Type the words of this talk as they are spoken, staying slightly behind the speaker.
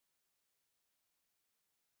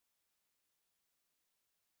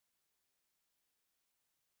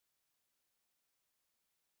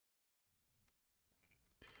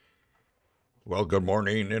Well, good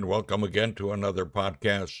morning and welcome again to another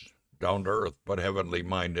podcast, Down to Earth but Heavenly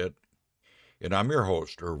Minded. And I'm your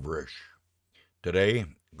host, Risch. Today,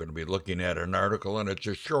 I'm going to be looking at an article, and it's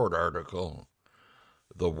a short article,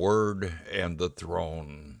 The Word and the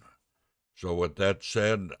Throne. So, with that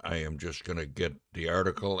said, I am just going to get the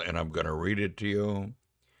article and I'm going to read it to you.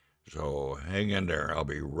 So, hang in there. I'll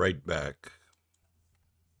be right back.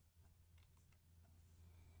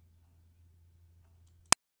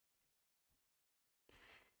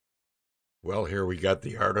 Well, here we got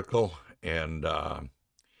the article, and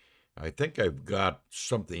I think I've got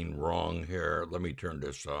something wrong here. Let me turn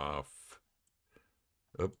this off.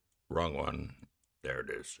 Oop, wrong one. There it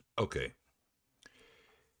is. Okay.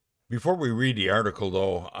 Before we read the article,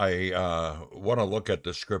 though, I want to look at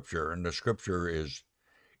the scripture, and the scripture is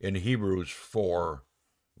in Hebrews 4,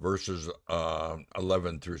 verses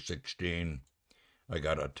 11 through 16. I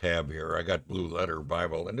got a tab here. I got Blue Letter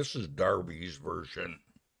Bible, and this is Darby's version.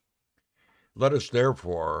 Let us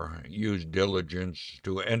therefore use diligence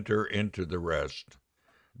to enter into the rest,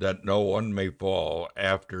 that no one may fall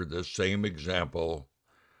after the same example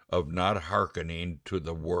of not hearkening to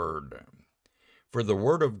the word. For the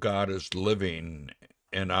word of God is living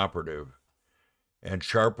and operative, and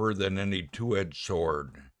sharper than any two-edged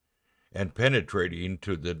sword, and penetrating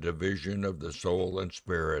to the division of the soul and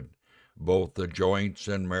spirit, both the joints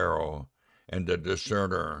and marrow, and the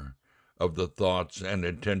discerner of the thoughts and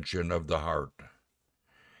intention of the heart.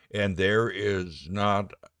 And there is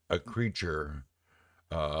not a creature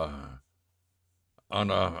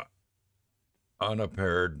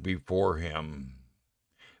unappeared before him,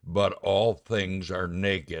 but all things are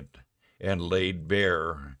naked and laid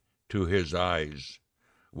bare to his eyes,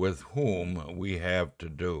 with whom we have to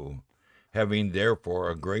do, having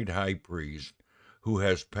therefore a great high priest who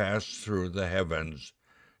has passed through the heavens,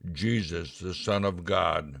 Jesus, the Son of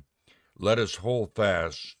God. Let us hold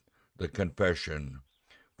fast the confession,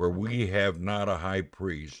 for we have not a high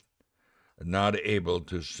priest, not able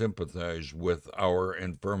to sympathize with our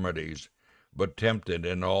infirmities, but tempted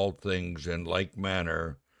in all things in like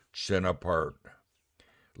manner, sin apart.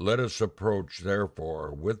 Let us approach,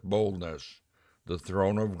 therefore, with boldness the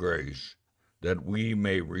throne of grace, that we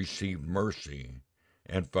may receive mercy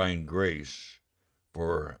and find grace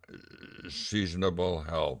for seasonable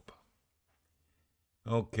help.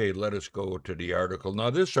 Okay, let us go to the article. Now,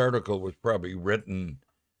 this article was probably written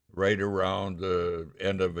right around the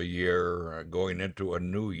end of a year, going into a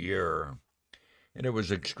new year, and it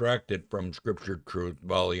was extracted from Scripture Truth,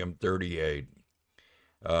 Volume 38,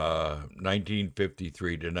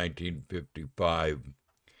 1953 to 1955,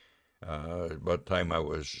 about the time I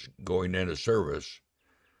was going into service,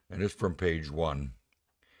 and it's from page 1.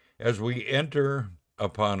 As we enter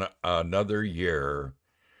upon another year,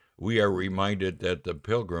 we are reminded that the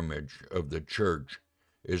pilgrimage of the church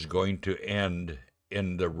is going to end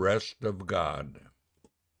in the rest of God.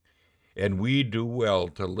 And we do well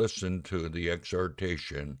to listen to the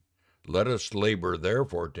exhortation. Let us labor,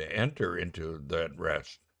 therefore, to enter into that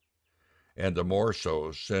rest, and the more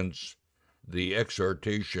so since the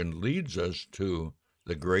exhortation leads us to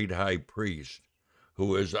the great high priest,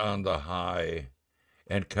 who is on the high,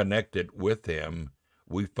 and connected with him,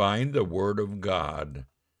 we find the word of God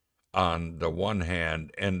on the one hand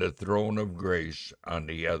and the throne of grace on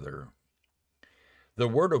the other. The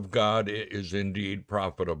word of God is indeed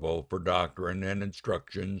profitable for doctrine and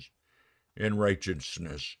instructions in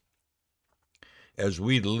righteousness, as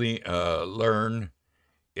we learn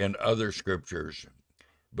in other scriptures.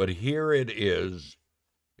 But here it is,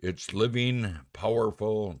 its living,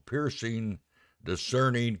 powerful, piercing,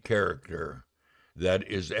 discerning character that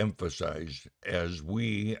is emphasized as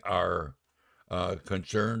we are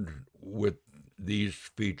concerned with these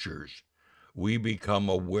features. We become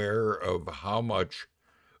aware of how much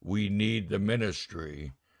we need the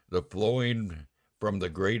ministry, the flowing from the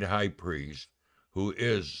great high priest, who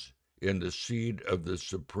is in the seat of the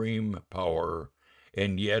supreme power,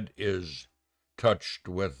 and yet is touched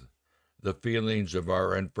with the feelings of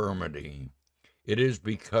our infirmity. It is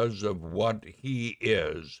because of what he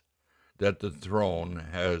is that the throne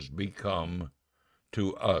has become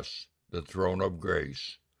to us the throne of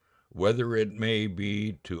grace, whether it may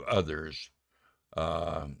be to others.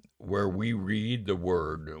 Where we read the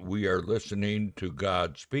word, we are listening to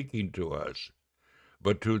God speaking to us,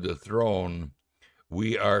 but to the throne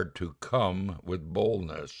we are to come with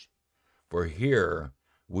boldness, for here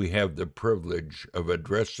we have the privilege of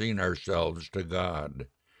addressing ourselves to God.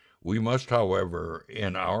 We must, however,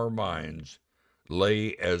 in our minds,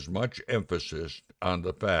 lay as much emphasis on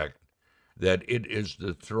the fact that it is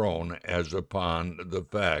the throne as upon the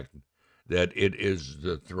fact that it is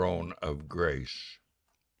the throne of grace.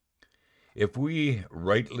 If we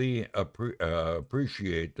rightly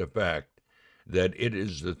appreciate the fact that it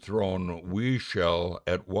is the throne, we shall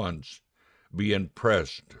at once be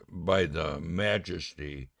impressed by the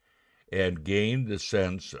majesty and gain the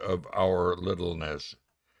sense of our littleness.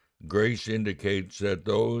 Grace indicates that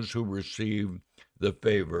those who receive the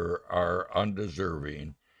favor are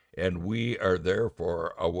undeserving, and we are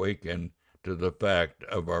therefore awakened to the fact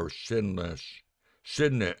of our sinfulness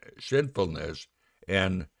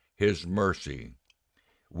and his mercy.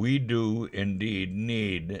 We do indeed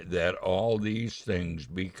need that all these things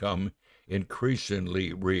become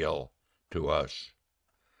increasingly real to us.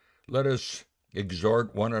 Let us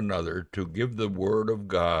exhort one another to give the Word of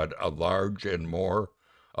God a large and more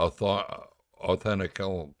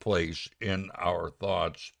authentical place in our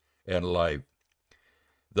thoughts and life.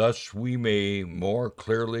 Thus we may more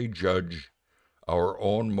clearly judge our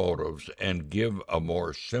own motives and give a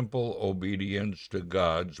more simple obedience to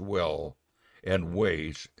God's will and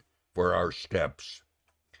ways for our steps.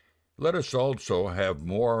 Let us also have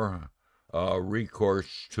more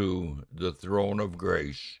recourse to the throne of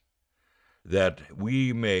grace, that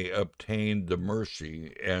we may obtain the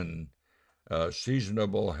mercy and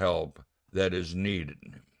seasonable help that is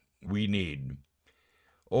needed. We need.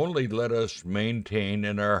 Only let us maintain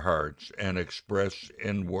in our hearts and express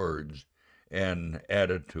in words and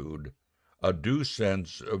attitude a due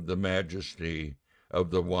sense of the majesty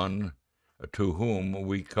of the one to whom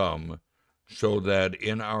we come, so that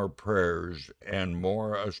in our prayers, and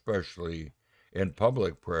more especially in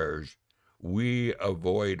public prayers, we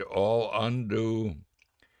avoid all undue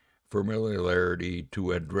familiarity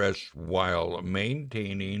to address while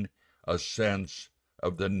maintaining a sense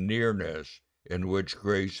of the nearness in which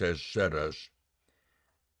grace has set us.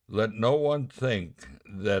 Let no one think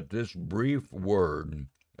that this brief word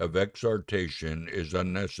of exhortation is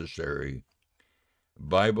unnecessary.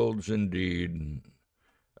 Bibles indeed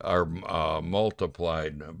are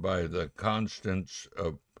multiplied by the constance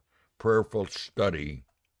of prayerful study.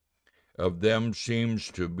 Of them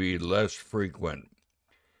seems to be less frequent.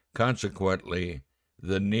 Consequently,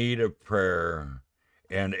 the need of prayer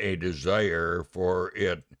and a desire for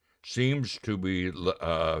it seems to be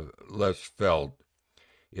less felt.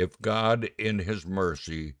 If God in his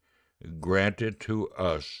mercy granted to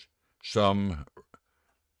us some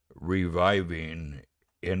reviving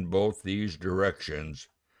in both these directions,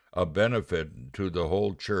 a benefit to the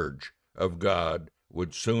whole church of God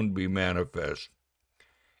would soon be manifest.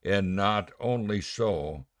 And not only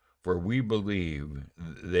so, for we believe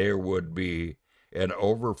there would be an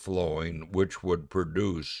overflowing which would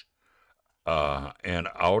produce an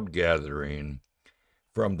outgathering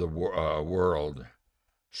from the world.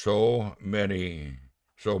 So may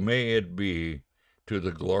it be, to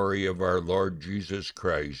the glory of our Lord Jesus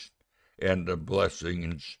Christ and the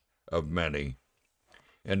blessings of many.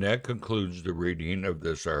 And that concludes the reading of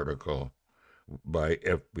this article by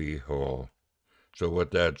F.B. Hall. So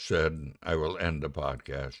with that said, I will end the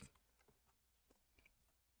podcast.